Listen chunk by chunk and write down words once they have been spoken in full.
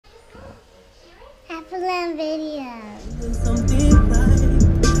HalferLand videos. Something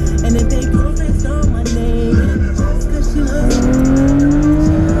right. And if they girlfriends know my name, just 'cause she loves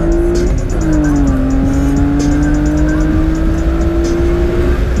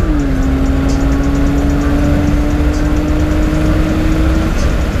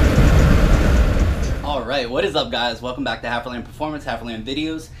What is up, guys? Welcome back to HalferLand Performance, HalferLand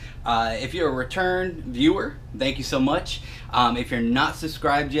Videos. If you're a return viewer, thank you so much. If you're not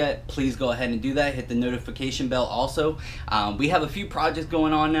subscribed yet, please go ahead and do that. Hit the notification bell also. We have a few projects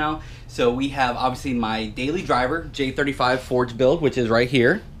going on now. So we have obviously my daily driver, J35 Forge build, which is right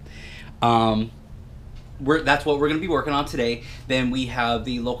here. That's what we're going to be working on today. Then we have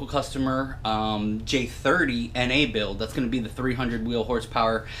the local customer J30NA build. That's going to be the 300 wheel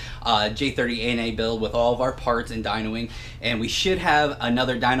horsepower J30NA build with all of our parts and dynoing. And we should have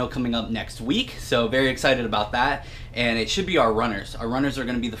another dyno coming up next week. So very excited about that. And it should be our runners. Our runners are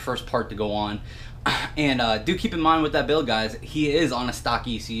going to be the first part to go on. And do keep in mind with that build, guys, he is on a stock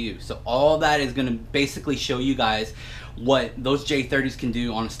ECU. So all that is going to basically show you guys what those J30s can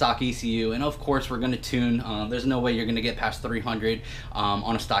do on a stock ECU. And of course we're going to tune. There's no way you're going to get past 300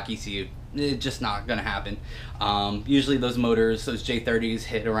 on a stock ECU. It's just not going to happen. Usually those motors, those J30s,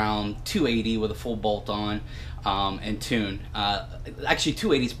 hit around 280 with a full bolt on and tune. Actually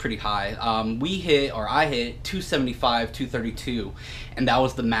 280 is pretty high. I hit 275, 232, and that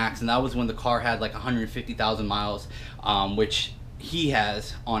was the max, and that was when the car had like 150,000 miles, which he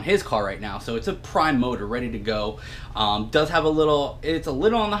has on his car right now. So it's a prime motor ready to go. Does have it's a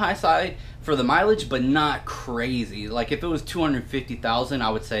little on the high side for the mileage, but not crazy. Like if it was 250,000,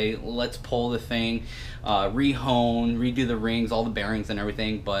 I would say let's pull the thing, re-hone, redo the rings, all the bearings and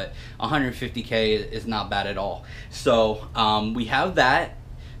everything. But 150K is not bad at all. So we have that.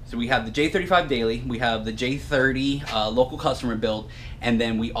 So we have the J35 daily, we have the J30 local customer build, and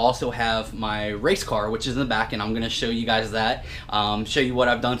then we also have my race car, which is in the back, and I'm going to show you guys that, show you what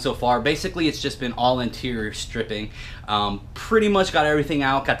I've done so far. Basically, it's just been all interior stripping. Pretty much got everything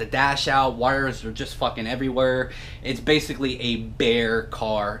out, got the dash out, wires are just fucking everywhere. It's basically a bare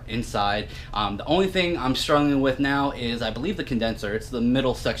car inside. The only thing I'm struggling with now is, I believe, the condenser. It's the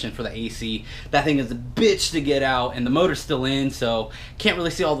middle section for the AC. That thing is a bitch to get out, and the motor's still in, so can't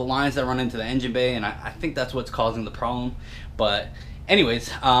really see all the lines that run into the engine bay, and I think that's what's causing the problem. But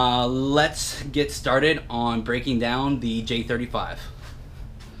anyways, let's get started on breaking down the J35.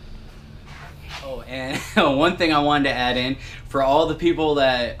 Oh, and one thing I wanted to add in, for all the people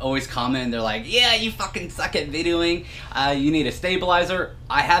that always comment, they're like, yeah, you fucking suck at videoing, you need a stabilizer.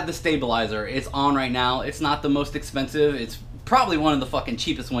 I have the stabilizer. It's on right now. It's not the most expensive. It's probably one of the fucking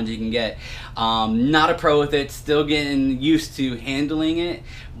cheapest ones you can get. Not a pro with it, still getting used to handling it,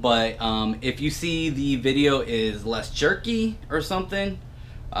 but if you see the video is less jerky or something,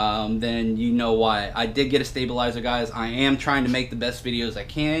 then you know why. I did get a stabilizer, guys. I am trying to make the best videos I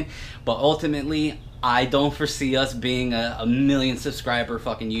can, but ultimately I don't foresee us being a million subscriber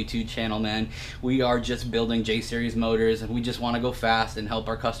fucking YouTube channel, man. We are just building J-Series motors, and we just want to go fast and help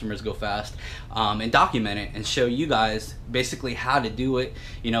our customers go fast, and document it and show you guys basically how to do it.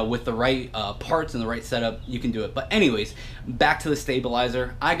 You know, with the right parts and the right setup, you can do it. But anyways, back to the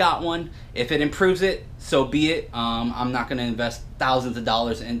stabilizer. I got one. If it improves it, so be it. I'm not going to invest thousands of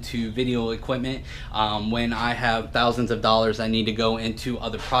dollars into video equipment when I have thousands of dollars I need to go into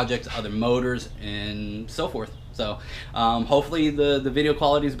other projects, other motors, and so forth. So hopefully the video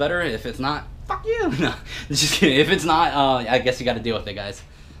quality is better. If it's not, fuck you. No, just kidding. If it's not, I guess you got to deal with it, guys.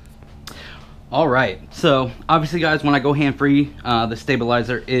 Alright, so obviously, guys, when I go hand-free, the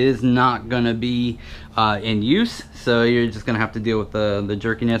stabilizer is not going to be in use, so you're just going to have to deal with the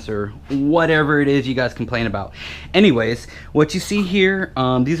jerkiness or whatever it is you guys complain about. Anyways, what you see here,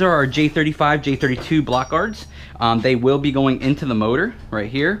 these are our J35, J32 block guards. They will be going into the motor right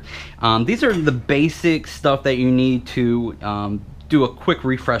here. These are the basic stuff that you need to do a quick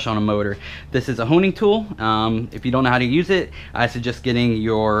refresh on a motor. This is a honing tool. If you don't know how to use it, I suggest getting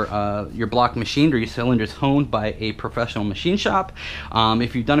your block machined or your cylinders honed by a professional machine shop.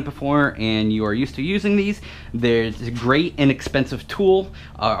 If you've done it before and you are used to using these, there's a great inexpensive tool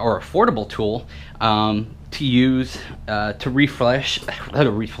or affordable tool to use to refresh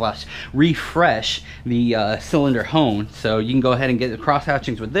the cylinder hone. So you can go ahead and get the cross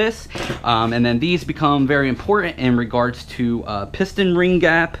hatchings with this, and then these become very important in regards to piston ring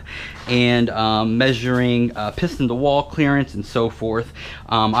gap and measuring piston to wall clearance and so forth.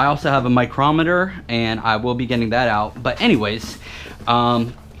 I also have a micrometer, and I will be getting that out. But anyways,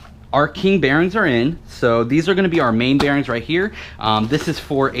 our king bearings are in, so these are going to be our main bearings right here. This is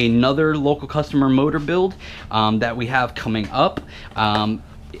for another local customer motor build that we have coming up.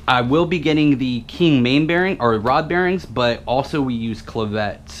 I will be getting the King main bearing or rod bearings, but also we use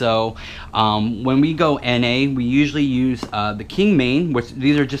clavette. So when we go NA, we usually use the King main, which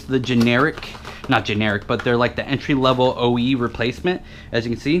these are just the generic, not generic, but they're like the entry-level OE replacement. As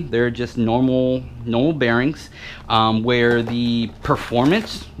you can see, they're just normal bearings, where the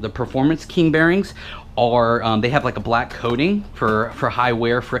performance King bearings are they have like a black coating for high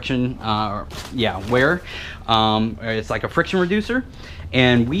wear friction wear. It's like a friction reducer,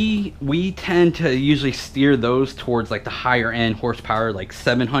 and we tend to usually steer those towards like the higher end horsepower, like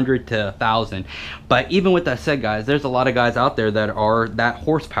 700 to 1000. But even with that said, guys, there's a lot of guys out there that are that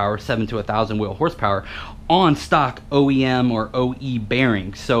horsepower, 7 to 1000 wheel horsepower, on stock OEM or OE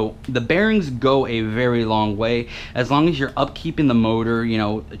bearings. So the bearings go a very long way, as long as you're upkeeping the motor, you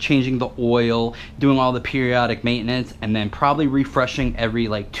know, changing the oil, doing all the periodic maintenance, and then probably refreshing every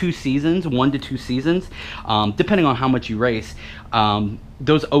like 2 seasons, 1 to 2 seasons, depending on how much you race.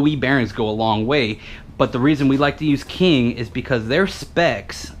 Those OE bearings go a long way. But the reason we like to use King is because their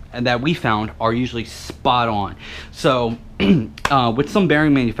specs that we found are usually spot on. So with some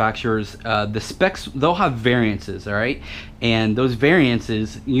bearing manufacturers, the specs, they'll have variances, all right? And those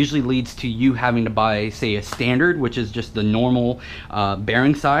variances usually leads to you having to buy, say, a standard, which is just the normal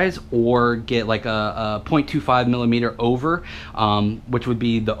bearing size, or get like a 0.25 millimeter over, which would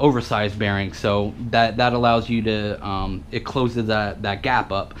be the oversized bearing. So that allows you to, it closes that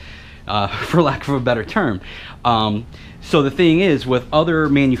gap up, for lack of a better term. So the thing is, with other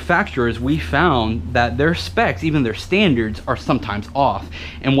manufacturers, we found that their specs, even their standards, are sometimes off.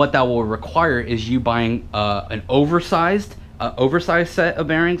 And what that will require is you buying an oversized set of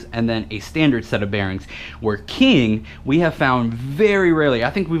bearings and then a standard set of bearings. Where King, we have found very rarely, I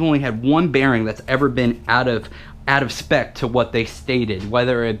think we've only had one bearing that's ever been out of spec to what they stated,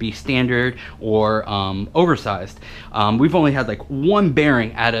 whether it be standard or oversized. We've only had like one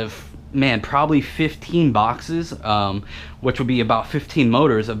bearing out of, man, probably 15 boxes, which would be about 15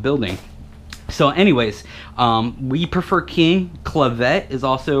 motors of building. So anyways, we prefer King. Clavette is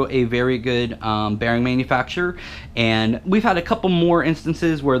also a very good bearing manufacturer, and we've had a couple more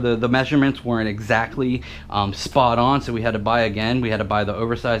instances where the measurements weren't exactly spot on, so we had to buy again. We had to buy the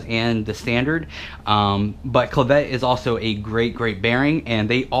oversized and the standard, but Clavette is also a great bearing, and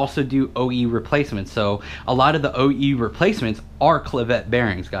they also do OE replacements. So a lot of the OE replacements are Clavette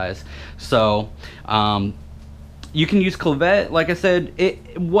bearings, guys. So you can use Clavette, like I said,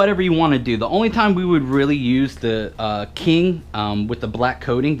 whatever you want to do. The only time we would really use the King with the black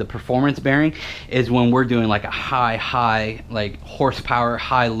coating, the performance bearing, is when we're doing like a high like horsepower,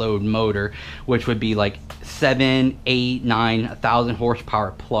 high load motor, which would be like 7, 8, 9, 1000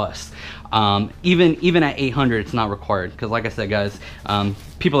 horsepower plus. Even at 800, it's not required, because like I said, guys,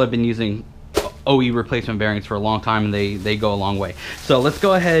 people have been using OE replacement bearings for a long time, and they go a long way. So let's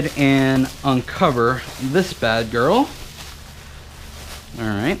go ahead and uncover this bad girl. All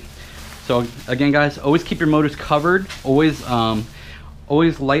right, so again, guys, always keep your motors covered. Always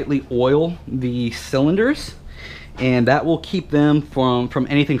lightly oil the cylinders, and that will keep them from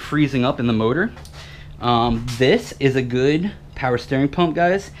anything freezing up in the motor. This is a good power steering pump,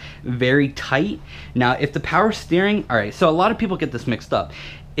 guys. Very tight. Now, if the power steering, all right, so a lot of people get this mixed up.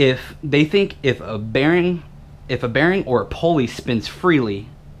 If they think if a bearing or a pulley spins freely,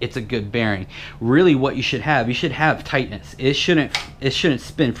 it's a good bearing. Really, what you should have tightness. It shouldn't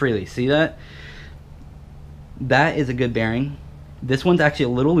spin freely. See that? That is a good bearing. This one's actually a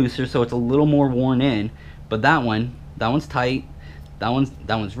little looser, so it's a little more worn in. But that one's tight. That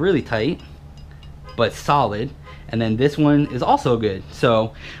one's really tight, but solid. And then this one is also good.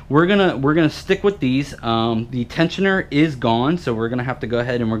 So we're gonna stick with these. The tensioner is gone, so we're gonna have to go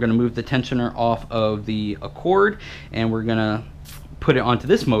ahead and we're gonna move the tensioner off of the Accord, and we're gonna put it onto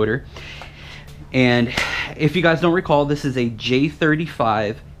this motor. And if you guys don't recall, this is a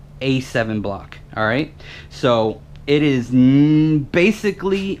J35a7 block. All right, so it is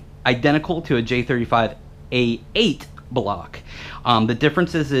basically identical to a J35a8 block. The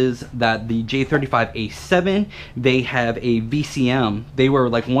difference is that the J35a7, they have a VCM. They were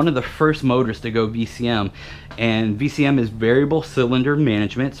like one of the first motors to go VCM, and VCM is variable cylinder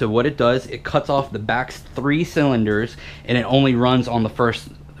management. So what it does, it cuts off the back 3 cylinders, and it only runs on the first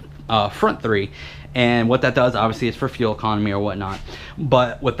front 3. And what that does, obviously, is for fuel economy or whatnot.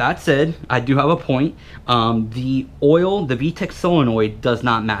 But with that said, I do have a point. The oil, the VTEC solenoid, does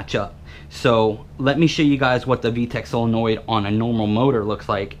not match up. So let me show you guys what the VTEC solenoid on a normal motor looks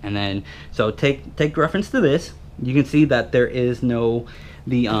like, and then so take reference to this. You can see that there is no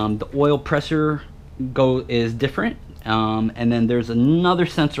the oil pressure is different, and then there's another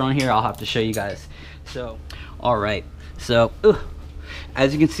sensor on here I'll have to show you guys. So all right, so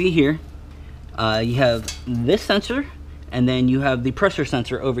as you can see here, you have this sensor, and then you have the pressure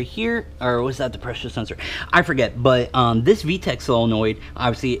sensor over here, or was that the pressure sensor? I forget, but this VTEC solenoid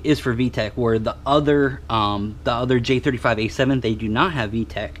obviously is for VTEC, where the other J35a7, they do not have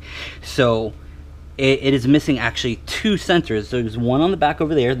VTEC. So it is missing actually 2 sensors. So there's one on the back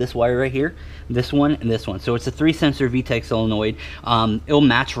over there, this wire right here, this one, and this one. So it's a 3-sensor VTEC solenoid. It'll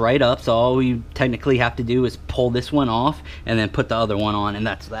match right up, so all we technically have to do is pull this one off and then put the other one on, and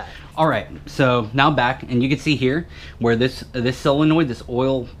that's that. All right, so now back, and you can see here where this solenoid, this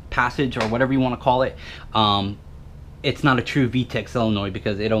oil passage or whatever you want to call it, it's not a true VTEC solenoid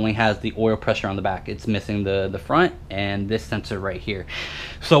because it only has the oil pressure on the back. It's missing the front and this sensor right here.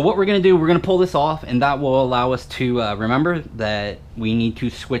 So what we're gonna do, we're gonna pull this off, and that will allow us to remember that we need to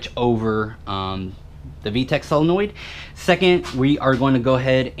switch over the VTEC solenoid. Second, we are going to go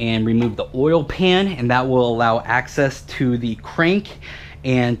ahead and remove the oil pan, and that will allow access to the crank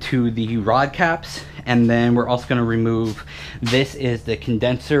and to the rod caps. And then we're also going to remove, this is the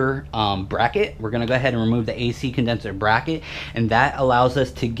condenser bracket. We're going to go ahead and remove the AC condenser bracket, and that allows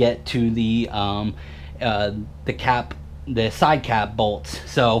us to get to the cap, the side cap bolts.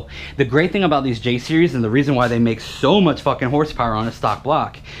 So the great thing about these J series, and the reason why they make so much fucking horsepower on a stock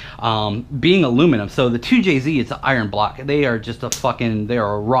block, being aluminum. So the 2JZ, it's an iron block. They are just a fucking, they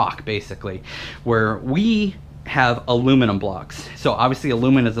are a rock basically, where we have aluminum blocks. So obviously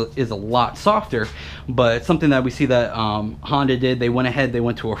aluminum is a lot softer, but something that we see that Honda did, they went ahead, they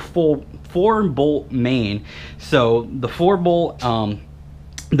went to a full 4-bolt main. So the 4-bolt,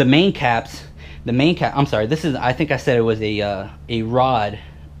 the main cap, I'm sorry, this is, I think I said it was a rod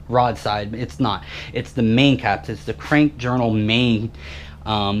side. It's not, it's the main caps. It's the crank journal main,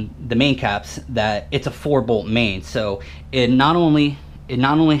 the main caps, that it's a 4-bolt main. So it not only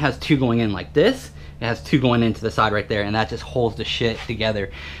has 2 going in like this, it has 2 going into the side right there, and that just holds the shit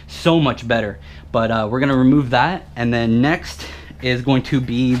together so much better. But we're gonna remove that, and then next is going to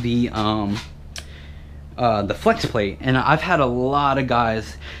be the flex plate. And I've had a lot of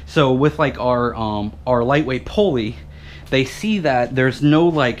guys, so with like our lightweight pulley, they see that there's no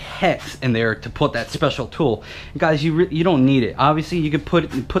like hex in there to put that special tool. Guys, you don't need it. Obviously you can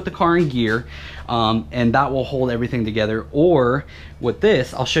put the car in gear, and that will hold everything together. Or with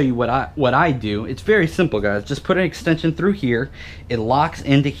this, I'll show you what I do. It's very simple, guys. Just put an extension through here, it locks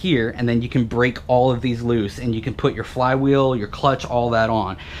into here, and then you can break all of these loose, and you can put your flywheel, your clutch, all that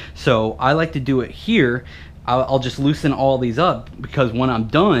on. So I like to do it here. I'll just loosen all these up, because when I'm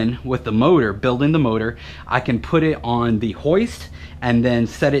done with the motor, building the motor, I can put it on the hoist and then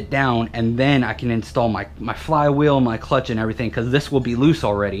set it down, and then I can install my flywheel, my clutch, and everything, because this will be loose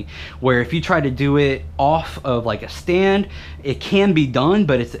already. Where if you try to do it off of like a stand, it can be done,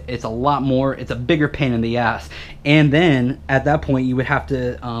 but it's a lot more, it's a bigger pain in the ass. And then at that point you would have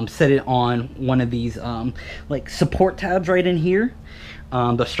to set it on one of these like support tabs right in here.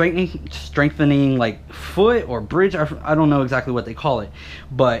 The strengthening like foot or bridge, I don't know exactly what they call it,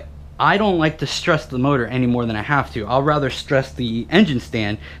 but I don't like to stress the motor any more than I have to. I'll rather stress the engine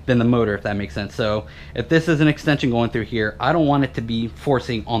stand than the motor, if that makes sense. So if this is an extension going through here, I don't want it to be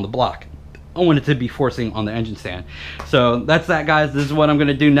forcing on the block. I want it to be forcing on the engine stand. So that's that, guys. This is what I'm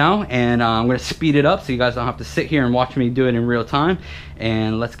gonna do now, and I'm gonna speed it up so you guys don't have to sit here and watch me do it in real time.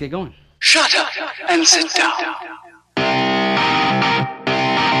 And let's get going. Shut up and sit down.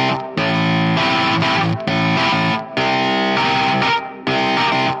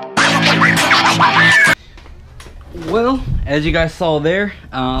 Well, as you guys saw there,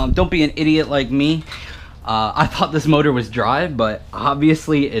 don't be an idiot like me. I thought this motor was dry, but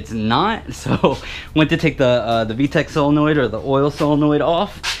obviously it's not. So went to take the VTEC solenoid, or the oil solenoid,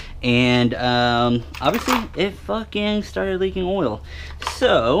 off, and obviously it fucking started leaking oil.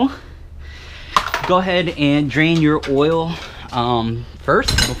 So go ahead and drain your oil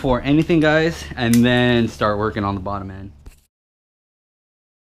first before anything, guys, and then start working on the bottom end.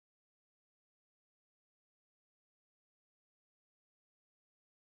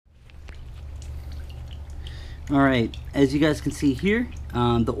 Alright, as you guys can see here,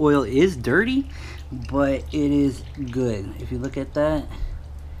 the oil is dirty, but it is good. If you look at that,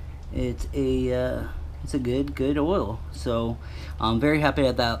 it's a good oil. So I'm very happy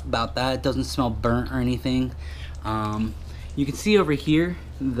about that. It doesn't smell burnt or anything. You can see over here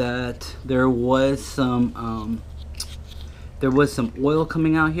that there was some oil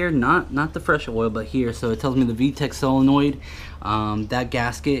coming out here, not the fresh oil, but here. So it tells me the VTEC solenoid, that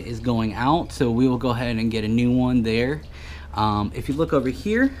gasket is going out, so we will go ahead and get a new one there. If you look over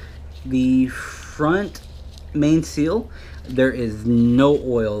here, the front main seal, there is no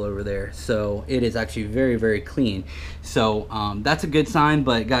oil over there, so it is actually very, very clean. So that's a good sign.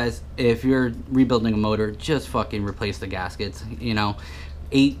 But guys, if you're rebuilding a motor, just fucking replace the gaskets. You know,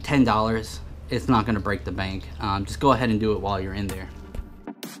 $8–10, it's not gonna break the bank. Just go ahead and do it while you're in there.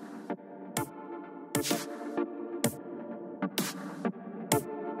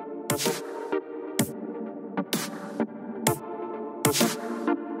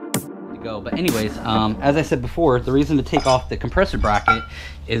 But anyways, as I said before, the reason to take off the compressor bracket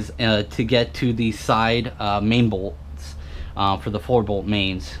is to get to the side main bolts for the 4-bolt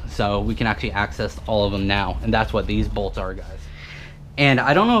mains, so we can actually access all of them now, and that's what these bolts are, guys. And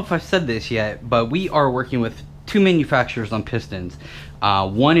I don't know if I've said this yet, but we are working with 2 manufacturers on pistons.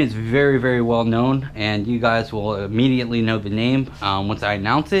 One is very, very well known, and you guys will immediately know the name once I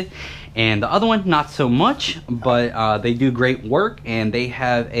announce it. And the other one, not so much, but they do great work, and they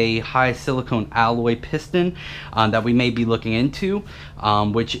have a high silicone alloy piston that we may be looking into,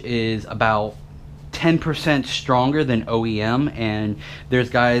 which is about 10% stronger than OEM. And there's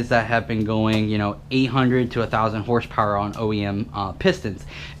guys that have been going, you know, 800 to 1,000 horsepower on OEM pistons.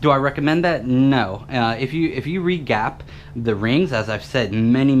 Do I recommend that? No. If you re-gap the rings, as I've said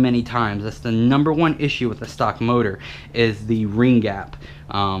many times, that's the #1 issue with a stock motor, is the ring gap.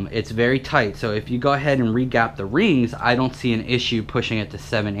 It's very tight, so if you go ahead and re-gap the rings, I don't see an issue pushing it to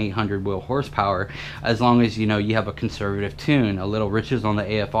 700–800 wheel horsepower, as long as, you know, you have a conservative tune, a little riches on the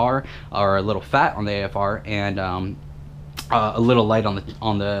AFR, or a little fat on the AFR, and a little light on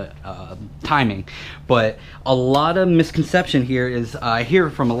the timing. But a lot of misconception here is, I hear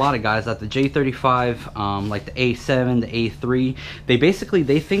from a lot of guys that the J35, like the A7, the A3,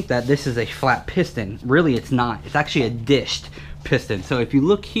 they think that this is a flat piston. Really, it's not. It's actually a dished piston. So if you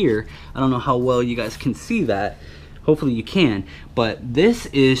look here, I don't know how well you guys can see that, hopefully you can, but this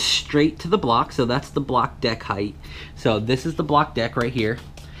is straight to the block, so that's the block deck height. So this is the block deck right here,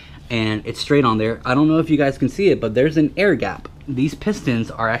 and it's straight on there. I don't know if you guys can see it, but there's an air gap. These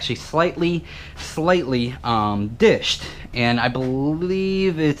pistons are actually slightly dished, and I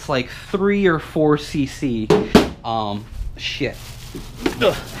believe it's like 3 or 4 cc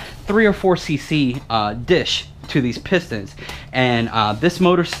 3 or 4 cc dish to these pistons. And this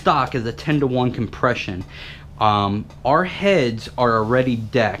motor stock is a 10-to-1 compression. Our heads are already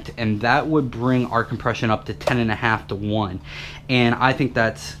decked, and that would bring our compression up to 10.5–1, and I think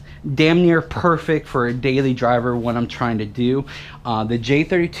that's damn near perfect for a daily driver, what I'm trying to do. The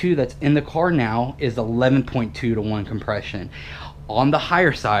J32 that's in the car now is 11.2–1 compression, on the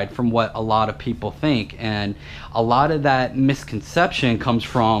higher side from what a lot of people think. And a lot of that misconception comes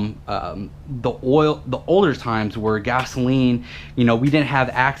from the older times where gasoline, you know, we didn't have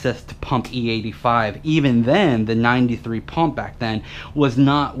access to pump E85. Even then, the 93 pump back then was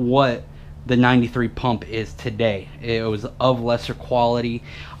not what the 93 pump is today. It was of lesser quality.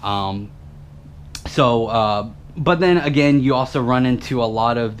 But then again, you also run into a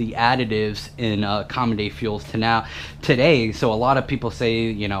lot of the additives in common day fuels today. So a lot of people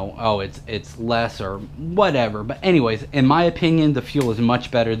say, you know, oh, it's less or whatever. But anyways, in my opinion, the fuel is much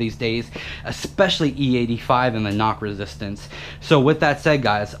better these days, especially E85 and the knock resistance. So with that said,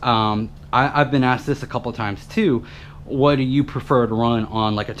 guys, I've been asked this a couple of times too. What do you prefer to run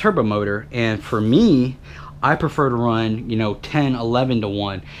on like a turbo motor? And for me, I prefer to run, you know,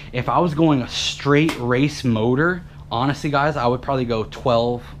 10–11–1. If I was going a straight race motor, honestly guys, I would probably go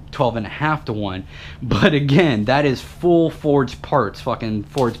 12–12.5–1. But again, that is full forged parts, fucking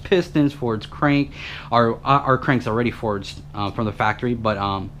forged pistons, forged crank. Our crank's already forged from the factory,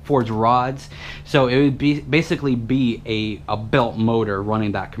 but forged rods. So it would basically be a belt motor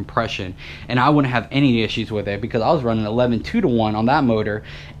running that compression, and I wouldn't have any issues with it because I was running 11.2–1 on that motor.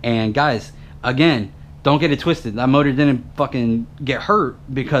 And guys, again, don't get it twisted. That motor didn't fucking get hurt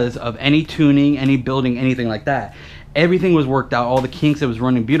because of any tuning, any building, anything like that. Everything was worked out, all the kinks, it was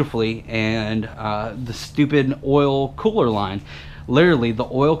running beautifully. And the stupid oil cooler line, literally the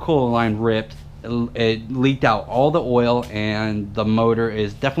oil cooler line ripped, it leaked out all the oil, and the motor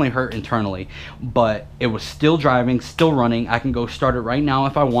is definitely hurt internally. But it was still driving, still running. I can go start it right now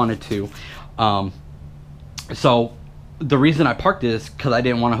if I wanted to. So the reason I parked is because I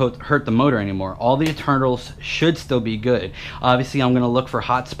didn't want to hurt the motor anymore. All the internals should still be good. Obviously, I'm going to look for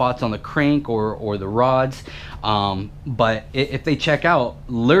hot spots on the crank or the rods. But if they check out,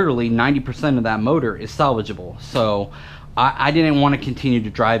 literally 90% of that motor is salvageable. So I didn't want to continue to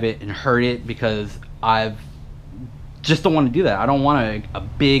drive it and hurt it because I just don't want to do that. I don't want a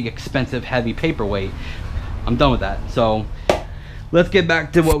big, expensive, heavy paperweight. I'm done with that. So let's get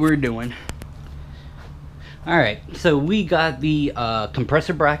back to what we were doing. Alright, so we got the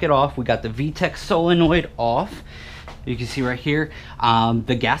compressor bracket off, we got the VTEC solenoid off, You can see right here,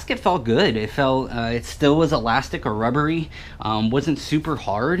 the gasket felt good. It felt, it still was elastic or rubbery. Wasn't super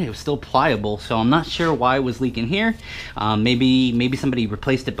hard. It was still pliable. So I'm not sure why it was leaking here. Maybe somebody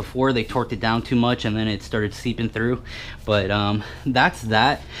replaced it before. They torqued it down too much and then it started seeping through. But that's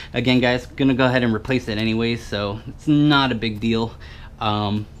that. Again, guys, gonna go ahead and replace it anyways. So it's not a big deal.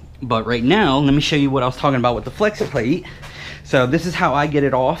 But right now, let me show you what I was talking about with the flex plate. So this is how I get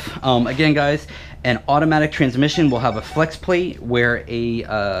it off. Again, guys, an automatic transmission will have a flex plate, where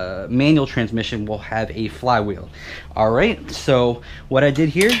a manual transmission will have a flywheel. All right, so what I did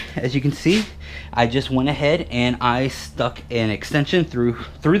here, as you can see, I just went ahead and I stuck an extension through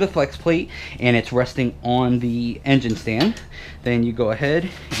the flex plate, and it's resting on the engine stand. Then you go ahead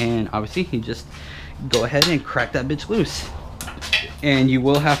and obviously you just go ahead and crack that bitch loose. And you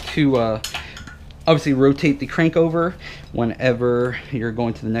will have to obviously rotate the crank over whenever you're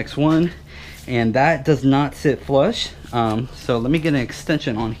going to the next one. And that does not sit flush. So let me get an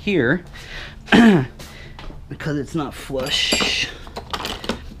extension on here because it's not flush.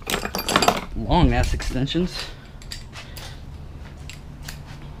 Long ass extensions.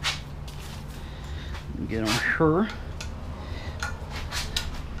 Get on her.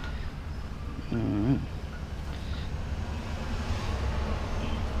 Alright.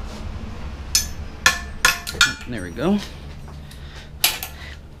 There we go.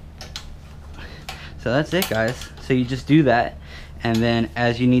 So that's it, guys. So you just do that, and then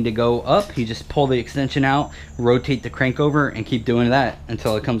as you need to go up, you just pull the extension out, rotate the crank over, and keep doing that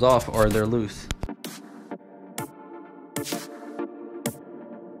until it comes off or they're loose.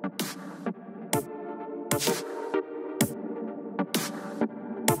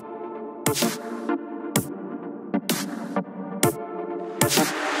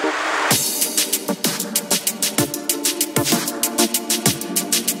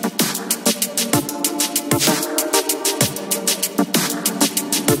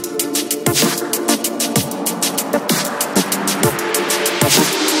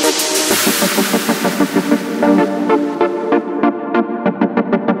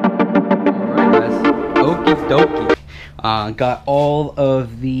 Got all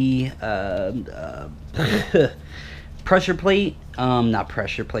of the pressure plate, not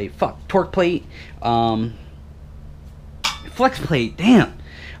pressure plate, torque plate, flex plate, damn.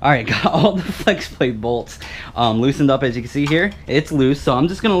 Alright, got all the flex plate bolts loosened up. As you can see here, it's loose, so I'm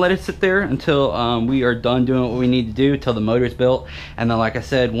just gonna let it sit there until we are done doing what we need to do, till the motor's built. And then, like I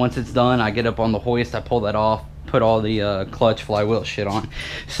said, once it's done, I get up on the hoist, I pull that off, put all the clutch, flywheel shit on.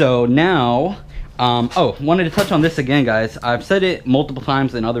 So now, oh, wanted to touch on this again, guys. I've said it multiple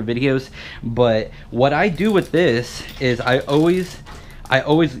times in other videos, but what I do with this is I always,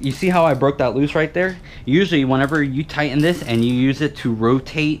 you see how I broke that loose right there? Usually whenever you tighten this and you use it to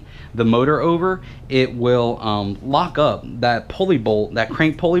rotate the motor over, it will lock up. That pulley bolt, that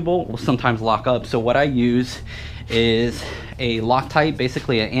crank pulley bolt will sometimes lock up. So what I use is a Loctite,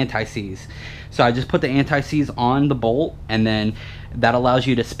 basically an anti-seize. So I just put the anti-seize on the bolt, and then that allows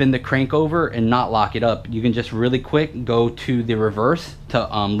you to spin the crank over and not lock it up. You can just really quick go to the reverse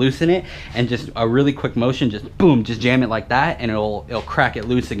to loosen it, and just a really quick motion, just boom, just jam it like that, and it'll crack it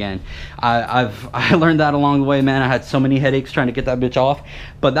loose again. I learned that along the way, man. I had so many headaches trying to get that bitch off,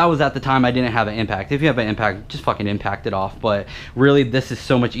 but that was at the time I didn't have an impact. If you have an impact, just fucking impact it off. But really, this is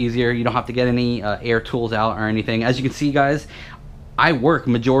so much easier. You don't have to get any air tools out or anything. As you can see, guys, I work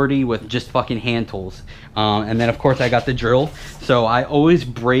majority with just fucking hand tools, and then of course I got the drill. So I always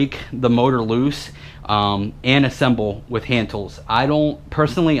break the motor loose and assemble with hand tools. I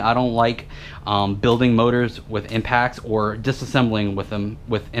don't like building motors with impacts or disassembling with them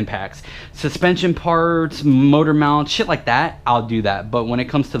with impacts. Suspension parts, motor mounts, shit like that, I'll do that. But when it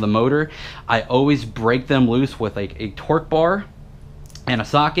comes to the motor, I always break them loose with like a torque bar and a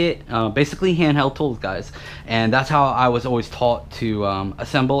socket, basically handheld tools, guys. And that's how I was always taught to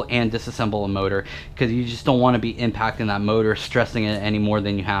assemble and disassemble a motor, because you just don't want to be impacting that motor, stressing it any more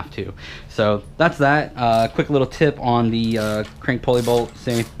than you have to. So that's that. Quick little tip on the crank pulley bolt.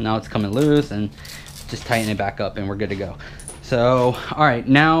 See, now it's coming loose, and just tighten it back up and we're good to go. So, all right,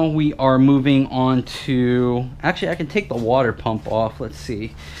 now we are moving on to, actually I can take the water pump off. Let's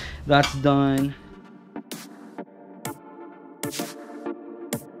see, that's done.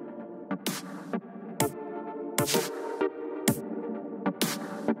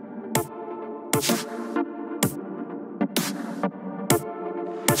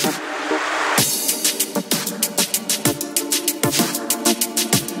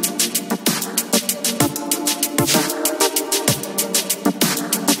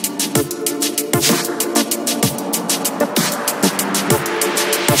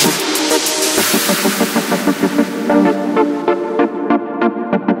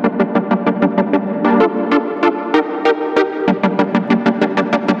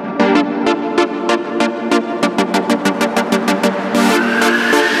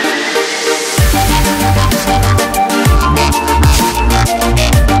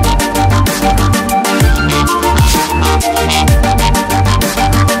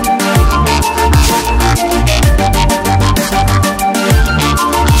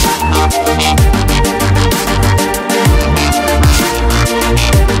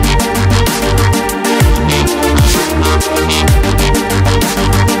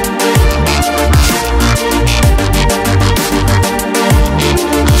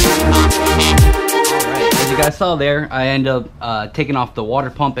 that's all there. I end up taking off the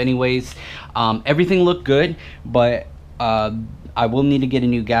water pump anyways. Everything looked good, but I will need to get a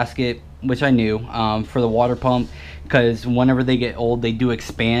new gasket, which I knew, for the water pump, because whenever they get old they do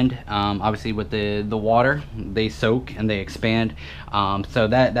expand. Obviously with the water, they soak and they expand, so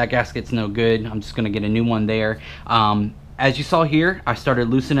that gasket's no good. I'm just gonna get a new one there. As you saw here, I started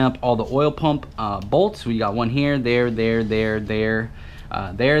loosening up all the oil pump bolts. We got one here, there,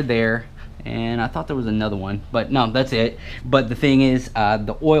 and I thought there was another one, but no, that's it. But the thing is,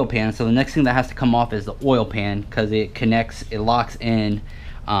 the oil pan, so the next thing that has to come off is the oil pan, because it connects, it locks in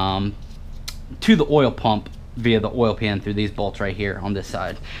to the oil pump via the oil pan through these bolts right here on this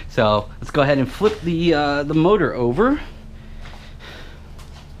side. So let's go ahead and flip the motor over.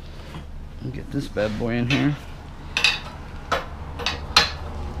 Get this bad boy in here.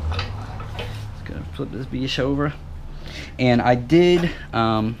 Just gonna flip this bitch over. And I did,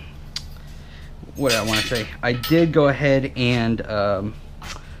 what did I want to say? I did go ahead and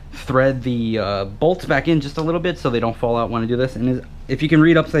thread the bolts back in just a little bit so they don't fall out when I do this. And if you can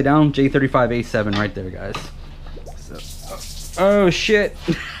read upside down, J35a7 right there, guys. So, oh shit.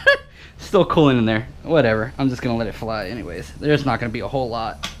 Still cooling in there. Whatever, I'm just gonna let it fly anyways. There's not gonna be a whole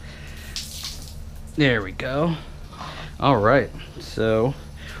lot. There we go. All right, so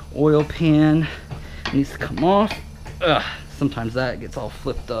oil pan needs to come off. Ugh, sometimes that gets all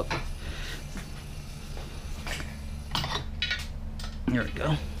flipped up. There we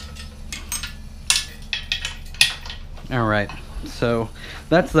go. All right, so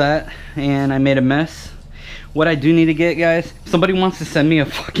that's that, and I made a mess. What I do need to get, guys, if somebody wants to send me a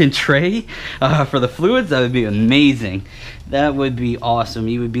fucking tray for the fluids, that would be amazing. That would be awesome.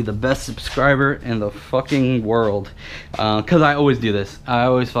 You would be the best subscriber in the fucking world. Because I always do this. I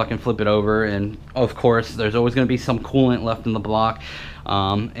always fucking flip it over, and of course, there's always going to be some coolant left in the block.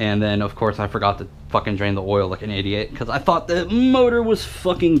 And then, of course, I forgot to fucking drain the oil like an idiot, because I thought the motor was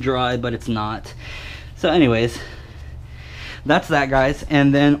fucking dry, but it's not. So anyways, that's that, guys.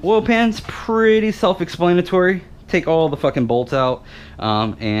 And then oil pan's pretty self-explanatory. Take all the fucking bolts out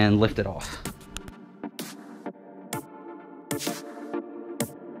and lift it off.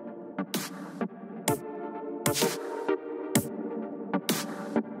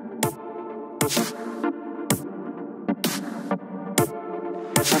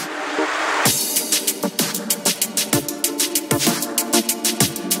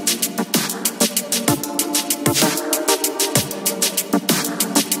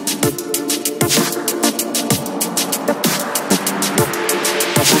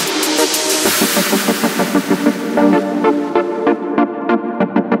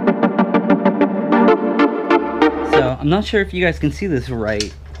 I'm not sure if you guys can see this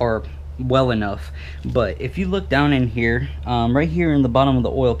right or well enough, but if you look down in here, right here in the bottom of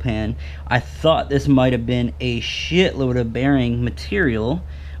the oil pan, I thought this might have been a shitload of bearing material,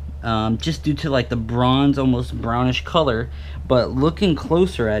 just due to like the bronze, almost brownish color. But looking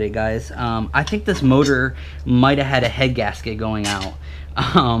closer at it, guys, I think this motor might have had a head gasket going out,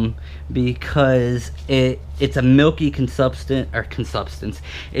 because it's a milky consubstance.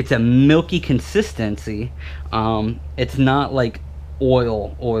 It's a milky consistency. It's not like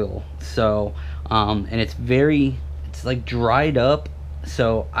oil. So and it's like dried up.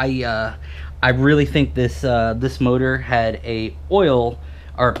 So I really think this this motor had a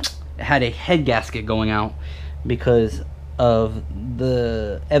had a head gasket going out because of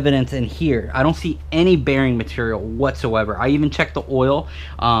the evidence in here. I don't see any bearing material whatsoever. I even checked the oil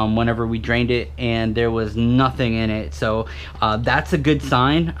whenever we drained it, and there was nothing in it. So that's a good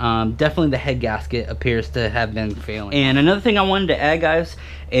sign. Definitely the head gasket appears to have been failing. And another thing I wanted to add, guys,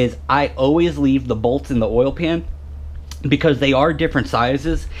 is I always leave the bolts in the oil pan, because they are different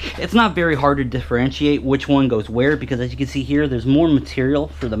sizes. It's not very hard to differentiate which one goes where, because as you can see here, there's more material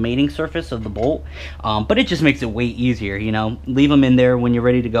for the mating surface of the bolt, but it just makes it way easier, you know. Leave them in there. When you're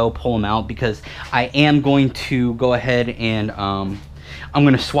ready to go, pull them out, because I am going to go ahead and I'm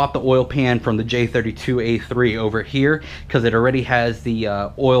going to swap the oil pan from the J35a7 over here, because it already has the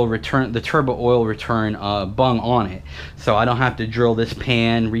oil return, the turbo oil return bung on it, so I don't have to drill this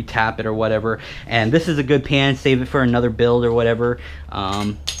pan, retap it or whatever. And this is a good pan, save it for another build or whatever.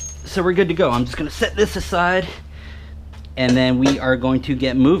 So we're good to go. I'm just going to set this aside, and then we are going to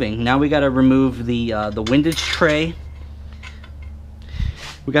get moving. Now we got to remove the windage tray.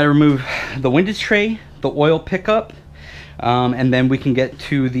 We got to remove the windage tray, the oil pickup, and then we can get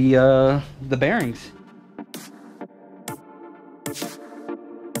to the bearings.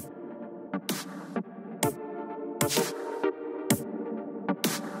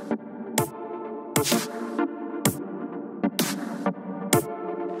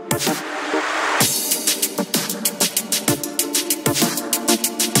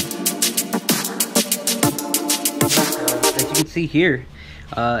 see here,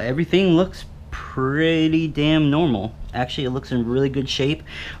 everything looks pretty damn normal. Actually, it looks in really good shape.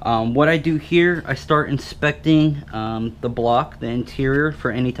 What I do here, I start inspecting the block, the interior,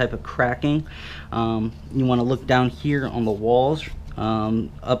 for any type of cracking. You want to look down here on the walls,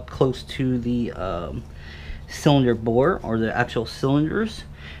 up close to the cylinder bore, or the actual cylinders,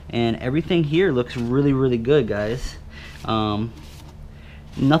 and everything here looks really good, guys.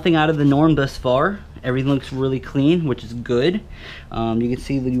 Nothing out of the norm thus far. Everything looks really clean, which is good. You can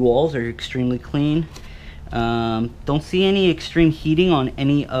see the walls are extremely clean. Don't see any extreme heating on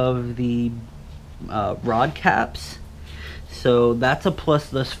any of the rod caps, so that's a plus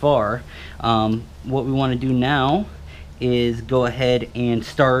thus far. What we want to do now is go ahead and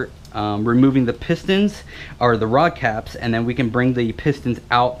start removing the pistons, or the rod caps, and then we can bring the pistons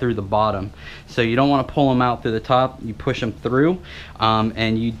out through the bottom. So you don't want to pull them out through the top, you push them through,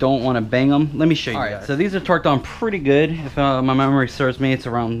 and you don't want to bang them. Let me show you guys. So these are torqued on pretty good. If my memory serves me, it's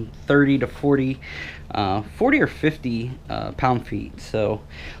around 30 to 40 or 50 pound-feet. So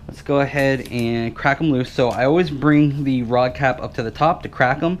let's go ahead and crack them loose. So I always bring the rod cap up to the top to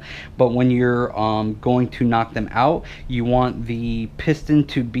crack them, but when you're going to knock them out, you want the piston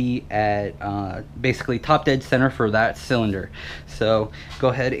to be at basically top dead center for that cylinder. So go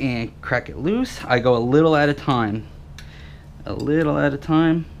ahead and crack it loose. I go a little at a time,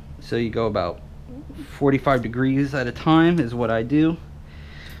 so you go about 45 degrees at a time is what I do,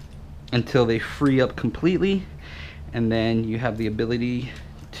 until they free up completely, and then you have the ability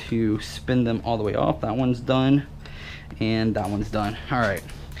to spin them all the way off. That one's done, and that one's done. All right,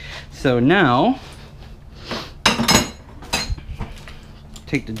 so now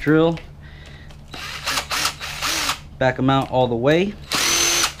take the drill, back them out all the way.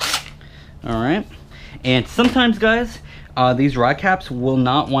 All right, and sometimes, guys, these rod caps will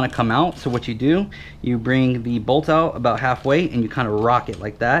not want to come out, so what you do, you bring the bolt out about halfway and you kind of rock it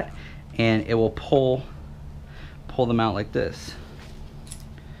like that, and it will pull them out like this.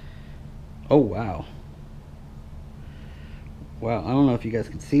 Oh wow, I don't know if you guys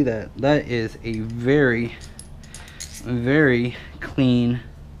can see that. That is a very clean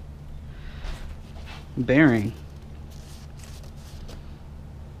bearing.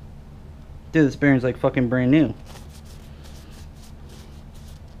 Dude, this bearing's like fucking brand new.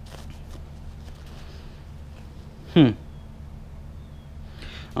 I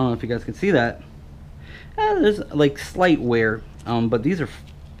don't know if you guys can see that. There's like slight wear, but these are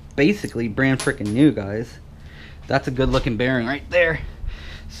basically brand freaking new, guys. That's a good looking bearing right there.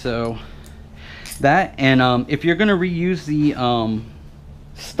 So that, and if you're gonna reuse the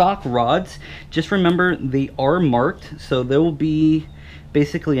stock rods, just remember they are marked, so there will be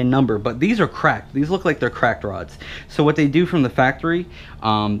basically a number, but these are cracked. These look like they're cracked rods. So what they do from the factory,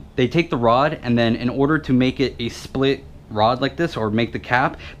 they take the rod, and then in order to make it a split rod like this, or make the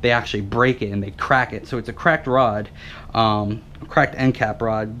cap, they actually break it and they crack it. So it's a cracked rod, a cracked end cap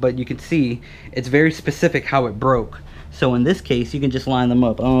rod, but you can see it's very specific how it broke. So in this case, you can just line them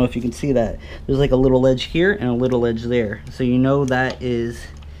up. I don't know if you can see that. There's like a little edge here and a little edge there. So you know that is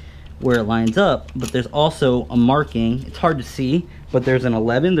where it lines up, but there's also a marking. It's hard to see, but there's an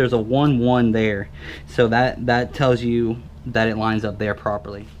 11, there's a 1 there. So that tells you that it lines up there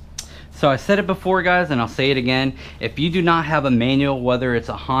properly. So I said it before, guys, and I'll say it again. If you do not have a manual, whether it's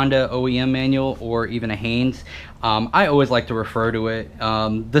a Honda OEM manual or even a Haynes, I always like to refer to it.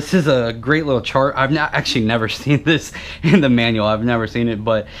 This is a great little chart. I've actually never seen this in the manual. I've never seen it,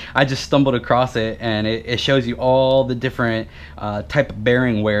 but I just stumbled across it, and it shows you all the different type of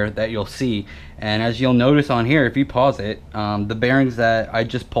bearing wear that you'll see. And as you'll notice on here, if you pause it, the bearings that I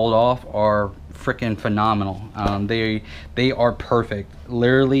just pulled off are freaking phenomenal. They are perfect.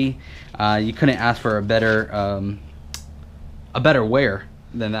 Literally, you couldn't ask for a better wear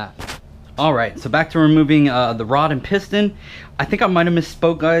than that. All right, so back to removing the rod and piston. I think I might have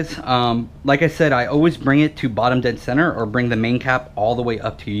misspoke, guys. Like I said, I always bring it to bottom dead center, or bring the main cap all the way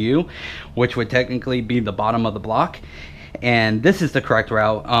up to you, which would technically be the bottom of the block. And this is the correct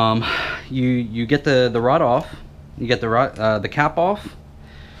route. You get the rod off, you get the cap off,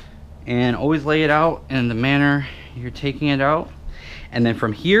 and always lay it out in the manner you're taking it out. And then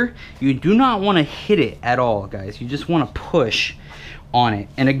from here, you do not want to hit it at all, guys. You just want to push on it.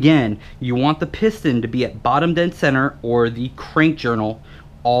 And again, you want the piston to be at bottom dead center, or the crank journal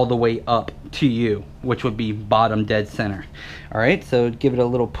all the way up to you, which would be bottom dead center. All right, so give it a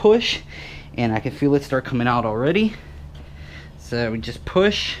little push, and I can feel it start coming out already. So we just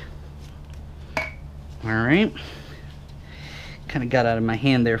push. All right, kind of got out of my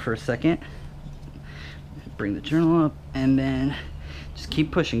hand there for a second. Bring the journal up, and then just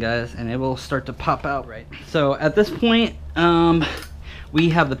keep pushing, guys, and it will start to pop out. Right, so at this point we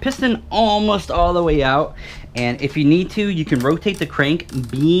have the piston almost all the way out, and if you need to, you can rotate the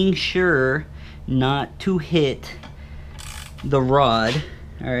crank, being sure not to hit the rod.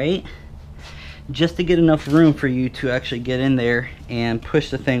 All right, just to get enough room for you to actually get in there and push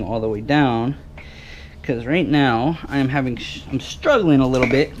the thing all the way down, because right now I'm struggling a little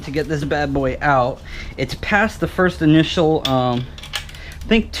bit to get this bad boy out. It's past the first initial I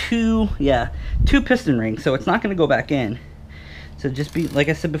think two piston rings, so it's not going to go back in. So just be, like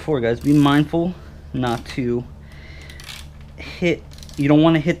I said before, guys, be mindful not to hit, you don't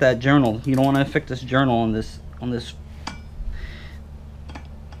want to hit that journal. You don't want to affect this journal on this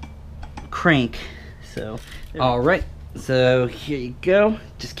crank. So all right, so here you go.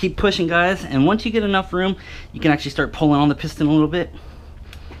 Just keep pushing, guys, and once you get enough room, you can actually start pulling on the piston a little bit,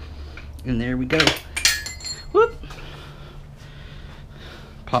 and there we go. Whoop,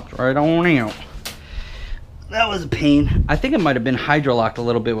 popped right on out. That was a pain. I think it might have been hydrolocked a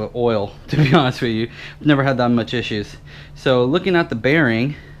little bit with oil, to be honest with you. I've never had that much issues. So looking at the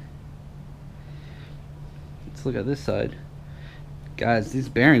bearing, let's look at this side. Guys, these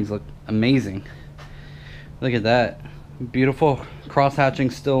bearings look amazing. Look at that. Beautiful cross hatching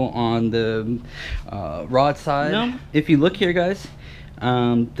still on the rod side. Now, if you look here, guys,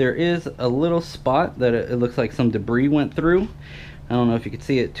 there is a little spot that it looks like some debris went through. I don't know if you can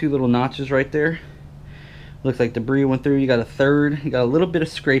see it. 2 little notches right there. Looks like debris went through. You got a little bit of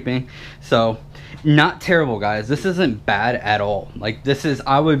scraping. So not terrible, guys. This isn't bad at all. Like, this is,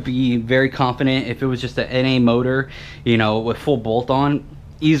 I would be very confident if it was just an NA motor, you know, with full bolt on,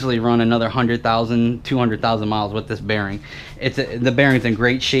 easily run another 100,000 200,000 miles with this bearing. The bearing's in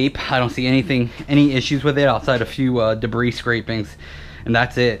great shape. I don't see any issues with it outside a few debris scrapings, and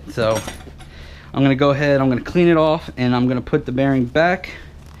that's it. So I'm gonna go ahead, I'm gonna clean it off, and I'm gonna put the bearing back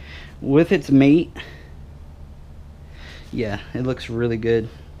with its mate. Yeah, it looks really good.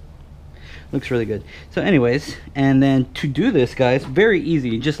 Looks really good. So anyways, and then to do this, guys, very easy.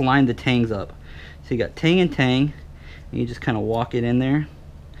 You just line the tangs up. So you got tang and tang, and you just kind of walk it in there,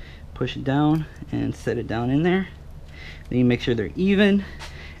 push it down, and set it down in there. Then you make sure they're even.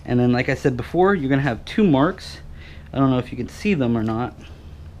 And then, like I said before, you're gonna have 2 marks. I don't know if you can see them or not,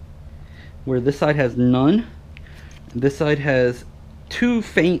 where this side has none, this side has 2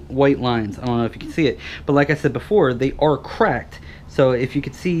 faint white lines. I don't know if you can see it, but like I said before, they are cracked. So if you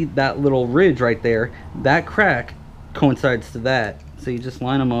could see that little ridge right there, that crack coincides to that. So you just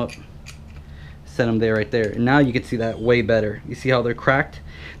line them up, set them there right there, and now you can see that way better. You see how they're cracked?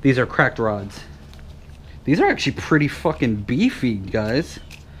 These are cracked rods. These are actually pretty fucking beefy, guys.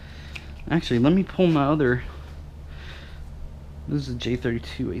 Actually, let me pull my other, this is a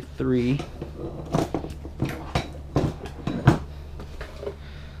J35a7.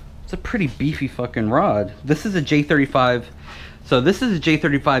 It's a pretty beefy fucking rod. This is a J35, so this is a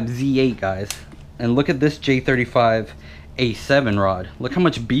J35Z8, guys, and look at this J35a7 rod. Look how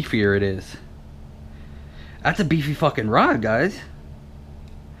much beefier it is. That's a beefy fucking rod, guys.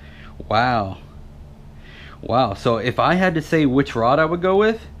 Wow. Wow. So if I had to say which rod I would go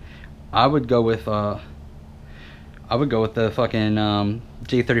with, I would go with the fucking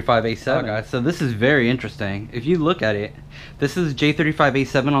J35a7, guys. So this is very interesting. If you look at it, this is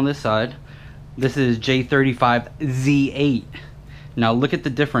J35a7 on this side. This is J35Z8. Now look at the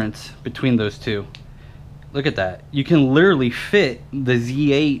difference between those two. Look at that. You can literally fit the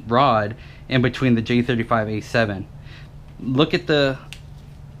Z8 rod in between the J35a7. Look at the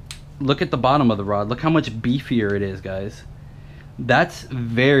bottom of the rod. Look how much beefier it is, guys. That's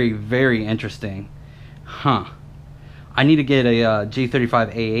very, very interesting. Huh. I need to get a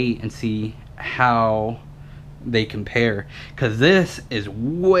J35a8 and see how they compare, because this is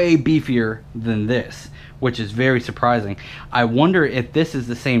way beefier than this, which is very surprising. I wonder if this is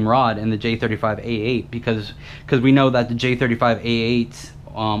the same rod in the J35a8, because we know that the J35a8s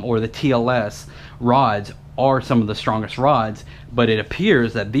or the TLS rods are some of the strongest rods, but it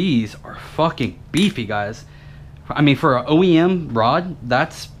appears that these are fucking beefy, guys. I mean, for an OEM rod,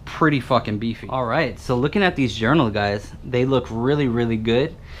 that's pretty fucking beefy. All right, so looking at these journal, guys, they look really, really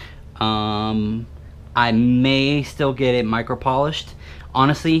good. I may still get it micro polished.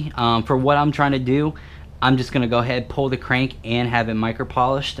 Honestly, for what I'm trying to do, I'm just gonna go ahead, pull the crank, and have it micro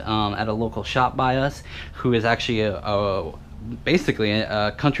polished at a local shop by us, who is actually basically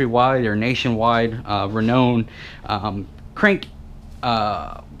a countrywide or nationwide renowned crank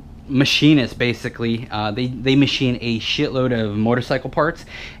machinists basically. They machine a shitload of motorcycle parts,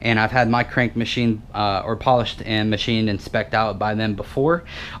 and I've had my crank machined or polished and machined and specced out by them before.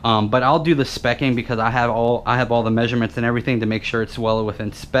 But I'll do the specking because I have all the measurements and everything to make sure it's well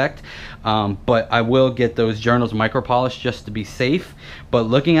within spec. But I will get those journals micro polished just to be safe. But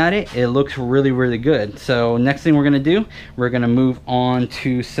looking at it, it looks really, really good. So next thing we're gonna do, we're gonna move on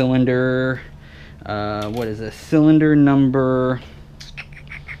to cylinder. What is this? Cylinder number.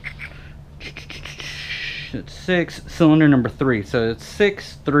 It's 6, cylinder number 3. So it's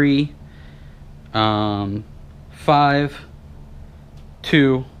 6, 3, 5,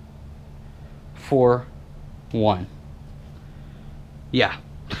 2, 4, 1. Yeah.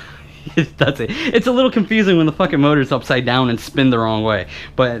 That's it. It's a little confusing when the fucking motor's upside down and spin the wrong way,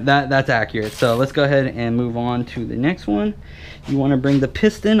 but that's accurate. So let's go ahead and move on to the next one. You want to bring the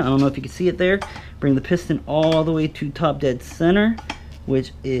piston, I don't know if you can see it there, bring the piston all the way to top dead center,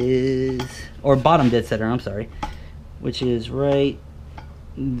 which is, or bottom dead center, I'm sorry, which is right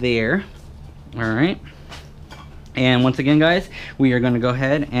there. All right, and once again, guys, we are going to go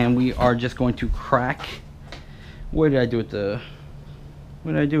ahead and we are just going to crack. What did I do with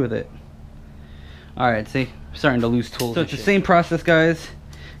it? All right, see, I'm starting to lose tools. So it's the same process, guys.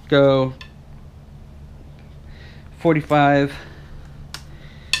 Go 45,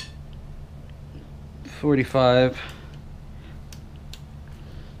 45,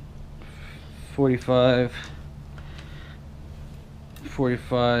 45,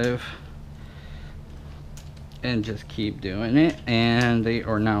 45, and just keep doing it. And they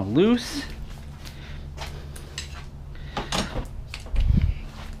are now loose.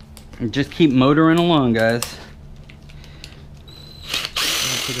 And just keep motoring along, guys.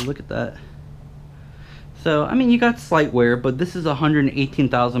 Take a look at that. So, I mean, you got slight wear, but this is a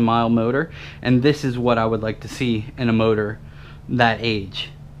 118,000 mile motor, and this is what I would like to see in a motor that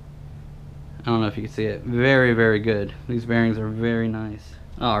age. I don't know if you can see it. Very, very good. These bearings are very nice.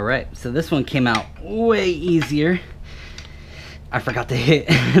 Alright, so this one came out way easier. I forgot to hit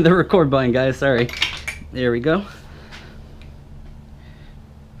the record button, guys. Sorry. There we go.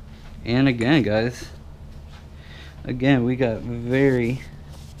 And again, guys. Again, we got very,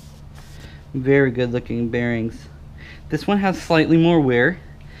 very good looking bearings. This one has slightly more wear.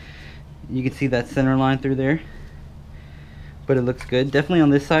 You can see that center line through there, but it looks good. Definitely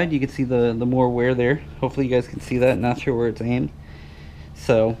on this side you can see the more wear there. Hopefully you guys can see that. Not sure where it's aimed.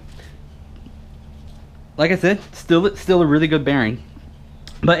 So like I said, still a really good bearing.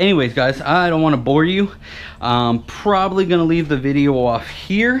 But anyways, guys, I don't want to bore you. Probably gonna leave the video off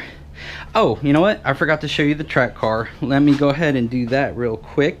here. Oh, you know what? I forgot to show you the track car. Let me go ahead and do that real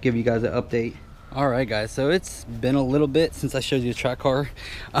quick, give you guys an update. Alright guys, so it's been a little bit since I showed you the track car.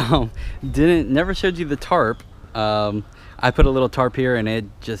 Never showed you the tarp. I put a little tarp here and it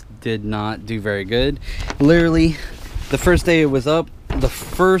just did not do very good. Literally, the first day it was up,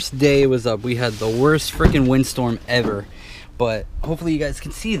 we had the worst freaking windstorm ever. But hopefully you guys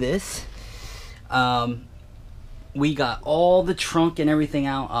can see this. We got all the trunk and everything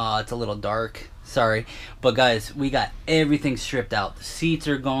out. It's a little dark, sorry, but guys, we got everything stripped out. The seats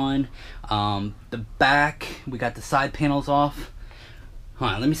are gone. The back, we got the side panels off.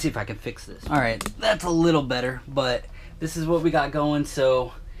 Hold on, let me see if I can fix this. All right, that's a little better, but this is what we got going.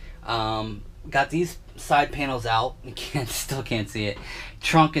 So got these side panels out. You still can't see it.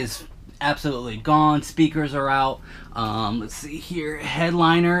 Trunk is absolutely gone. Speakers are out. Let's see here,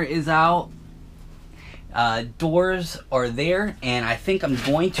 headliner is out. Doors are there, and I think I'm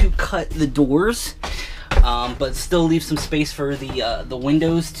going to cut the doors, but still leave some space for the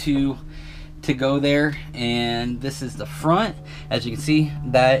windows to go there. And this is the front. As you can see,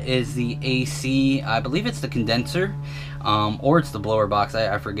 that is the AC. I believe it's the condenser, or it's the blower box,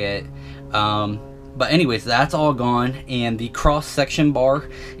 I forget. But anyways, that's all gone, and the cross section bar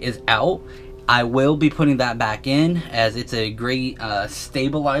is out. I will be putting that back in, as it's a great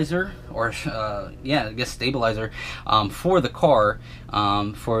stabilizer, or yeah, I guess stabilizer for the car,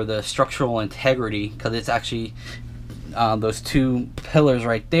 for the structural integrity, because it's actually those two pillars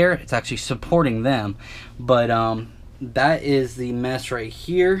right there, it's actually supporting them. But that is the mess right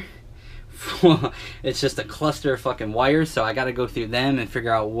here. It's just a cluster of fucking wires, so I gotta go through them and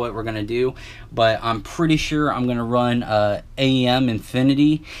figure out what we're gonna do. But I'm pretty sure I'm gonna run AEM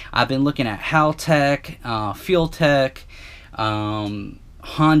Infinity. I've been looking at Haltech, Fueltech,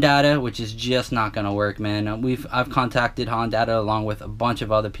 HONDATA, which is just not gonna work, man. I've contacted HONDATA along with a bunch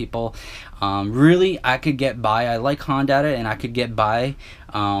of other people. Really, I could get by. I like HONDATA, and I could get by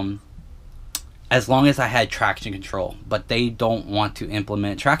as long as I had traction control, but they don't want to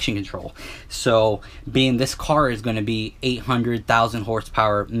implement traction control. So being this car is going to be 800,000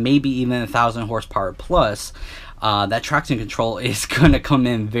 horsepower, maybe even 1,000 horsepower plus, that traction control is going to come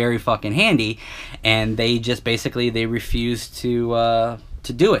in very fucking handy, and they just basically they refuse to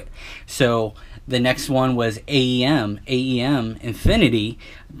do it. So the next one was AEM Infinity.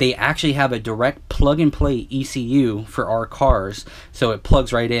 They actually have a direct plug-and-play ECU for our cars, so it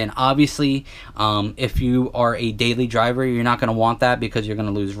plugs right in. Obviously, if you are a daily driver, you're not going to want that because you're going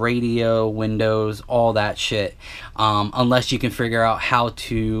to lose radio, windows, all that shit, unless you can figure out how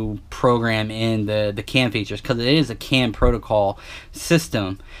to program in the CAN features, because it is a CAN protocol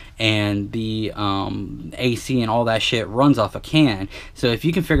system, and the AC and all that shit runs off a CAN. So if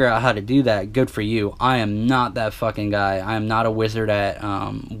you can figure out how to do that, good for you. I am not that fucking guy. I am not a wizard at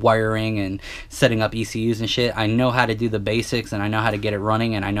wiring and setting up ECUs and shit. I know how to do the basics, and I know how to get it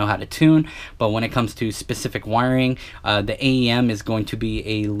running, and I know how to tune, but when it comes to specific wiring, the AEM is going to be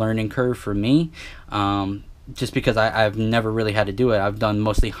a learning curve for me, just because I've never really had to do it. I've done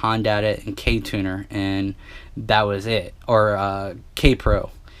mostly HONDATA and KTUNER, and that was it. Or KTUNER,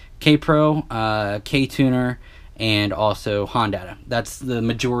 and also HONDATA. That's the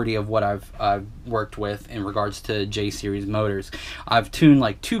majority of what I've worked with in regards to J series motors. I've tuned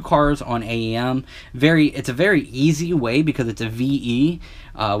like 2 cars on AEM. It's a very easy way because it's a VE,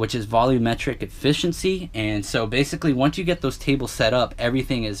 which is volumetric efficiency. And so basically once you get those tables set up,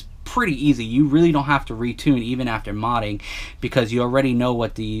 everything is pretty easy. You really don't have to retune even after modding, because you already know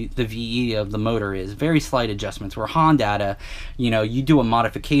what the VE of the motor is. Very slight adjustments. Where HONDATA, you know, you do a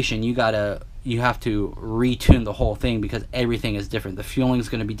modification, you have to retune the whole thing because everything is different. The fueling is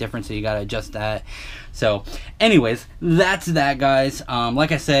going to be different, so you got to adjust that. So anyways, that's that, guys.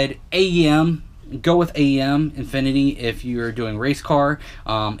 Like I said, AEM, go with AEM Infinity if you're doing race car.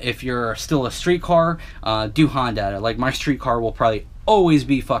 If you're still a street car, do HONDATA. Like my street car will probably always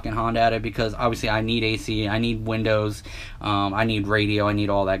be fucking HONDATA, because obviously I need AC, I need windows, I need radio, I need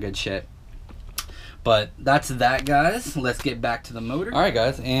all that good shit. But that's that, guys. Let's get back to the motor. Alright,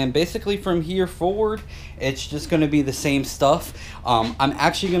 guys, and basically from here forward, it's just going to be the same stuff. I'm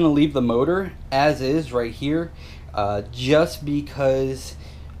actually going to leave the motor as is right here, just because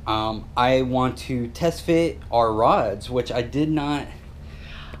I want to test fit our rods, which I did not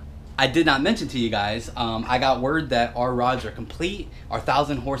mention to you guys. I got word that our rods are complete. Our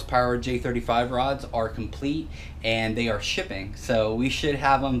 1,000 horsepower J35 rods are complete, and they are shipping. So we should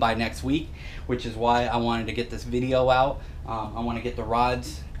have them by next week, which is why I wanted to get this video out. I want to get the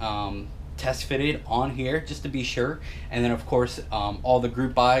rods test fitted on here just to be sure, and then of course all the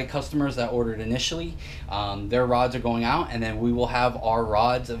group buy customers that ordered initially, their rods are going out, and then we will have our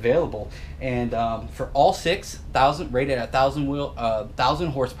rods available. And for all 6,000 rated at 1,000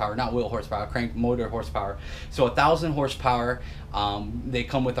 horsepower, not wheel horsepower, crank motor horsepower, so 1,000 horsepower, they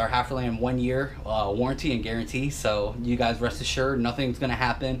come with our HalferLand 1-year warranty and guarantee. So you guys rest assured, nothing's gonna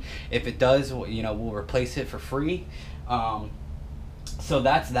happen. If it does, you know, we'll replace it for free. So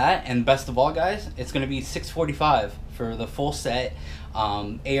that's that, and best of all, guys, it's going to be $645 for the full set,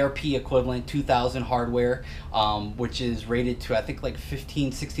 ARP equivalent 2,000 hardware, which is rated to I think like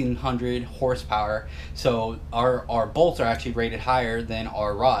 1,600 horsepower. So our bolts are actually rated higher than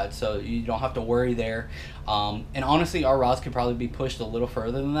our rods, so you don't have to worry there. And honestly, our rods could probably be pushed a little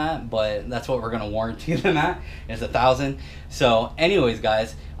further than that, but that's what we're going to warranty them at, is 1,000. So anyways,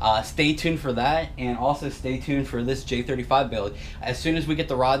 guys, stay tuned for that, and also stay tuned for this J35 build. As soon as we get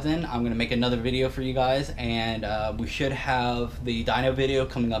the rods in, I'm going to make another video for you guys, and we should have the dyno video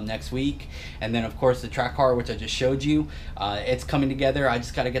coming up next week, and then of course the track car, which I just showed you, it's coming together. I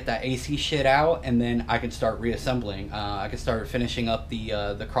just got to get that AC shit out, and then I can start reassembling. I can start finishing up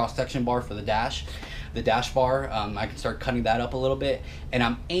the cross-section bar for the dash bar. I can start cutting that up a little bit, and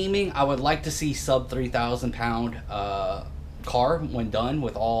I'm aiming, I would like to see sub 3,000 pound car when done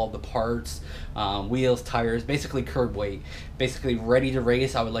with all the parts, wheels, tires, basically curb weight, basically ready to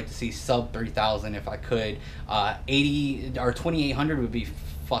race. I would like to see sub 3,000 if I could. 80 or 2,800 would be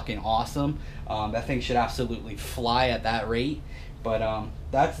fucking awesome. That thing should absolutely fly at that rate. But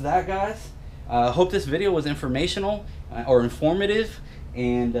that's that, guys. Hope this video was informational or informative,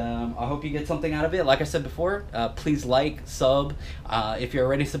 and I hope you get something out of it. Like I said before, please like, sub. If you're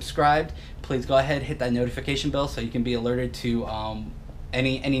already subscribed, please go ahead, hit that notification bell so you can be alerted to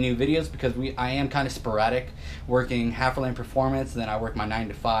any new videos, because I am kind of sporadic, working HalferLand Performance, then I work my 9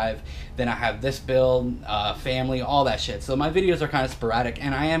 to 5, then I have this build, family, all that shit. So my videos are kind of sporadic,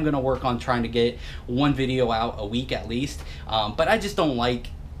 and I am going to work on trying to get one video out a week at least, but I just don't like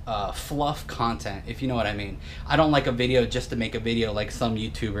fluff content, if you know what I mean. I don't like a video just to make a video like some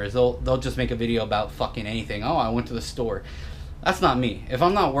YouTubers. They'll just make a video about fucking anything. Oh, I went to the store. That's not me. If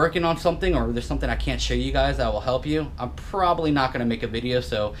I'm not working on something or there's something I can't show you guys that will help you, I'm probably not going to make a video,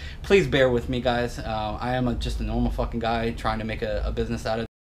 so please bear with me, guys. I am just a normal fucking guy trying to make a business out of